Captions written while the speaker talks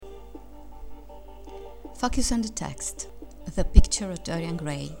Focus on the text. The picture of Dorian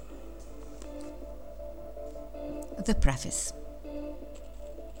Gray. The preface.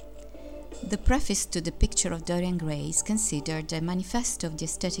 The preface to the picture of Dorian Gray is considered a manifesto of the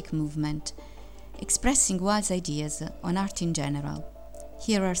aesthetic movement, expressing Wilde's ideas on art in general.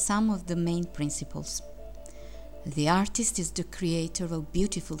 Here are some of the main principles. The artist is the creator of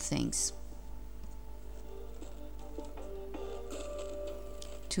beautiful things.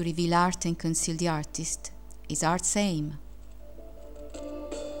 To reveal art and conceal the artist is art's aim.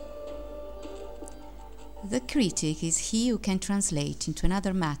 The critic is he who can translate into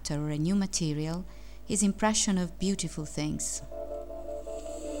another matter or a new material his impression of beautiful things.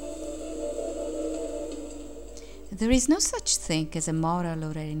 There is no such thing as a moral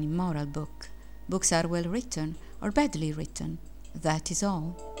or an immoral book. Books are well written or badly written. That is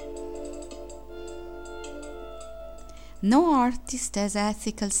all. No artist has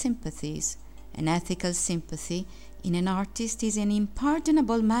ethical sympathies. An ethical sympathy in an artist is an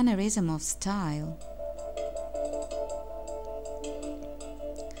unpardonable mannerism of style.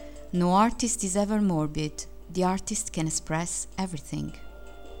 No artist is ever morbid. The artist can express everything.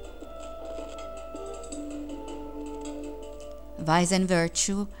 Vice and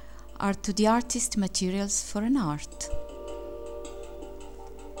virtue are to the artist materials for an art.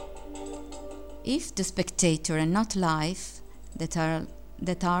 If the spectator and not life that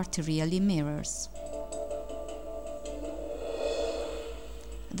art really mirrors.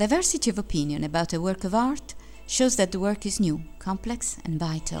 Diversity of opinion about a work of art shows that the work is new, complex and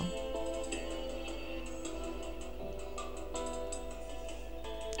vital.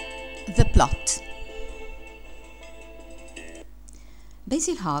 The plot.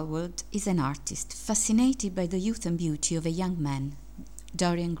 Basil Hallward is an artist fascinated by the youth and beauty of a young man,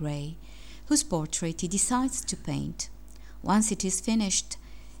 Dorian Gray, whose portrait he decides to paint. Once it is finished,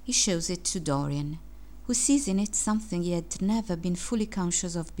 he shows it to Dorian, who sees in it something he had never been fully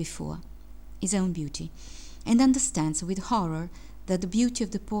conscious of before, his own beauty, and understands with horror that the beauty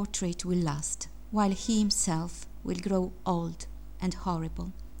of the portrait will last, while he himself will grow old and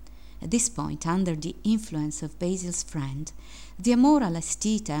horrible. At this point, under the influence of Basil's friend, the amoral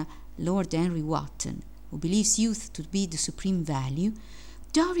aesthete Lord Henry Wotton, who believes youth to be the supreme value,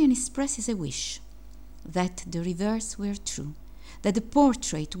 Dorian expresses a wish that the reverse were true, that the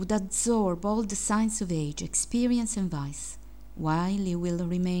portrait would absorb all the signs of age, experience and vice, while he will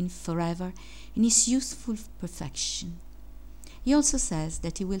remain forever in his youthful perfection. He also says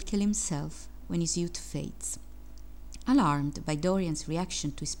that he will kill himself when his youth fades. Alarmed by Dorian's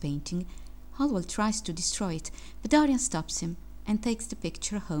reaction to his painting, Hallward tries to destroy it, but Dorian stops him and takes the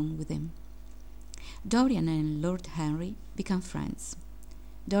picture home with him. Dorian and Lord Henry become friends.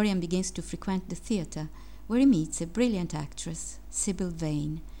 Dorian begins to frequent the theatre, where he meets a brilliant actress, Sybil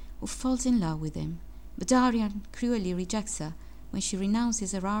Vane, who falls in love with him, but Dorian cruelly rejects her when she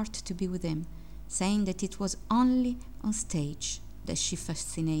renounces her art to be with him, saying that it was only on stage that she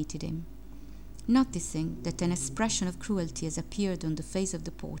fascinated him. Noticing that an expression of cruelty has appeared on the face of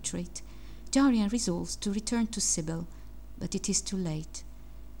the portrait, Dorian resolves to return to Sybil, but it is too late.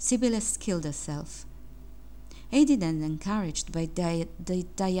 Sybil has killed herself. Aided and encouraged by the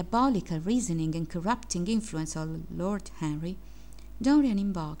diabolical reasoning and corrupting influence of Lord Henry, Dorian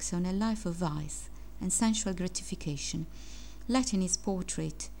embarks on a life of vice and sensual gratification, letting his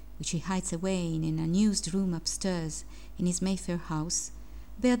portrait, which he hides away in an unused room upstairs in his Mayfair house,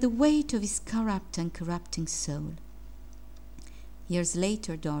 bear the weight of his corrupt and corrupting soul. Years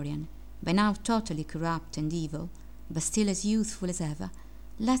later, Dorian, by now totally corrupt and evil, but still as youthful as ever,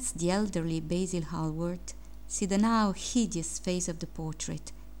 lets the elderly Basil Hallward see the now hideous face of the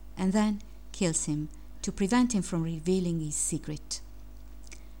portrait, and then kills him to prevent him from revealing his secret.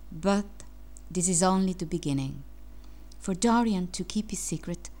 But this is only the beginning. For Dorian to keep his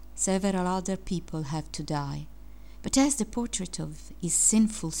secret, several other people have to die. But as the portrait of his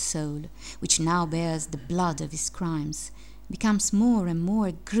sinful soul, which now bears the blood of his crimes, becomes more and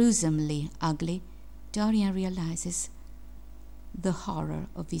more gruesomely ugly, Dorian realizes the horror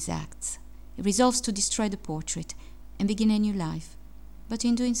of his acts. He resolves to destroy the portrait and begin a new life, but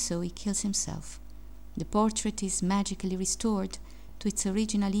in doing so he kills himself. The portrait is magically restored to its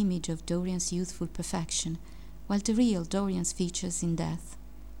original image of Dorian's youthful perfection, while the real Dorian's features in death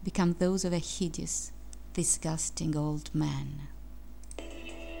become those of a hideous, disgusting old man.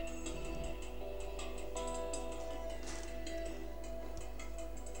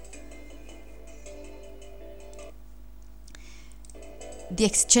 The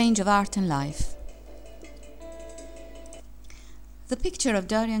exchange of art and life. The picture of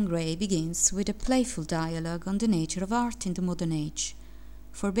Dorian Gray begins with a playful dialogue on the nature of art in the modern age.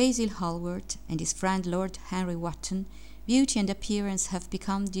 For Basil Hallward and his friend Lord Henry Wotton, beauty and appearance have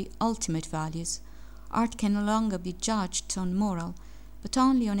become the ultimate values. Art can no longer be judged on moral, but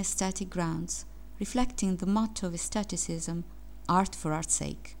only on aesthetic grounds, reflecting the motto of aestheticism, art for art's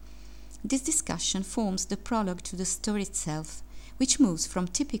sake. This discussion forms the prologue to the story itself, which moves from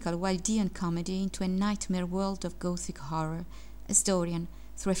typical Wildean comedy into a nightmare world of Gothic horror, as Dorian,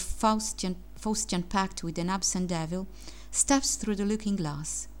 through a Faustian pact with an absent devil, steps through the looking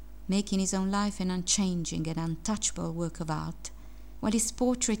glass, making his own life an unchanging and untouchable work of art, while his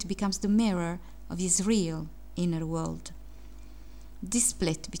portrait becomes the mirror of his real inner world. This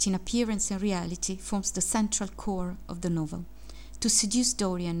split between appearance and reality forms the central core of the novel. To seduce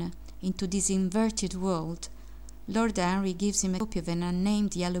Dorian into this inverted world, Lord Henry gives him a copy of an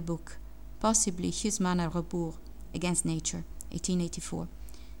unnamed yellow book, possibly Huysmans à rebours, Against Nature, 1884,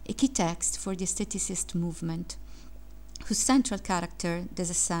 a key text for the aestheticist movement, whose central character,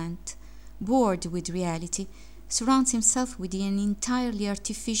 Des Esseintes, bored with reality, surrounds himself with an entirely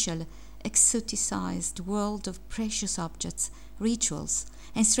artificial, exoticized world of precious objects, rituals,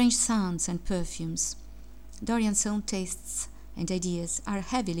 and strange sounds and perfumes. Dorian's own tastes and ideas are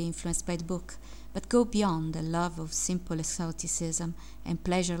heavily influenced by the book, but go beyond the love of simple exoticism and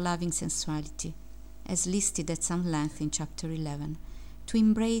pleasure-loving sensuality, as listed at some length in Chapter 11, to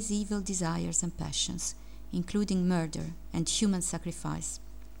embrace evil desires and passions, including murder and human sacrifice.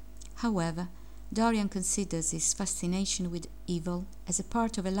 However, Dorian considers his fascination with evil as a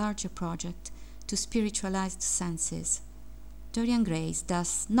part of a larger project to spiritualize the senses. Dorian Gray is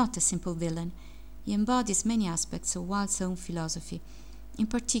thus not a simple villain. He embodies many aspects of Wilde's own philosophy, in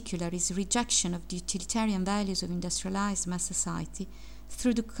particular his rejection of the utilitarian values of industrialized mass society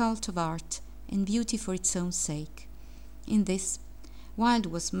through the cult of art and beauty for its own sake. In this, Wilde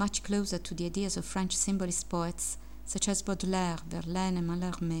was much closer to the ideas of French symbolist poets such as Baudelaire, Verlaine, and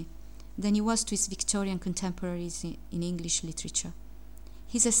Mallarmé than he was to his Victorian contemporaries in English literature.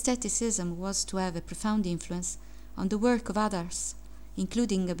 His aestheticism was to have a profound influence on the work of others,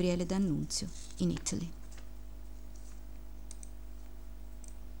 including Gabriele D'Annunzio in Italy.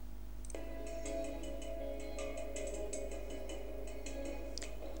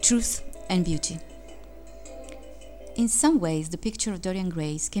 Truth and beauty. In some ways, the picture of Dorian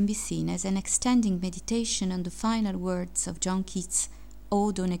Gray can be seen as an extending meditation on the final words of John Keats'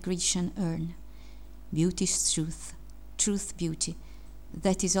 Ode on a Grecian Urn. Beauty's truth, truth beauty,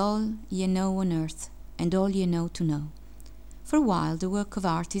 that is all ye know on earth, and all ye know to know. For a while, the work of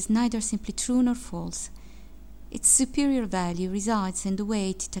art is neither simply true nor false. Its superior value resides in the way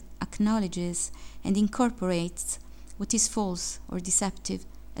it acknowledges and incorporates what is false or deceptive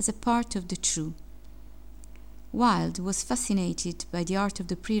as a part of the true. Wilde was fascinated by the art of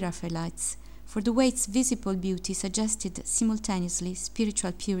the Pre-Raphaelites for the way its visible beauty suggested simultaneously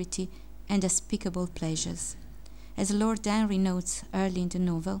spiritual purity and unspeakable pleasures. As Lord Henry notes early in the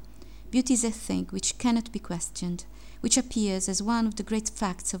novel, beauty is a thing which cannot be questioned, which appears as one of the great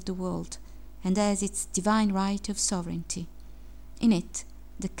facts of the world, and has its divine right of sovereignty. In it,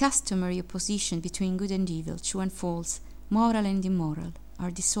 the customary opposition between good and evil, true and false, moral and immoral,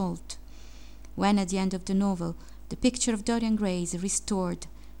 are dissolved. When, at the end of the novel, the picture of Dorian Gray is restored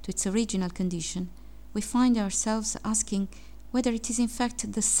to its original condition, we find ourselves asking whether it is in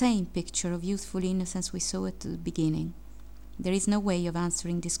fact the same picture of youthful innocence we saw at the beginning. There is no way of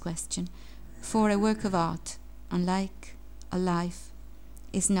answering this question, for a work of art, unlike a life,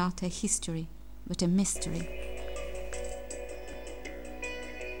 is not a history, but a mystery.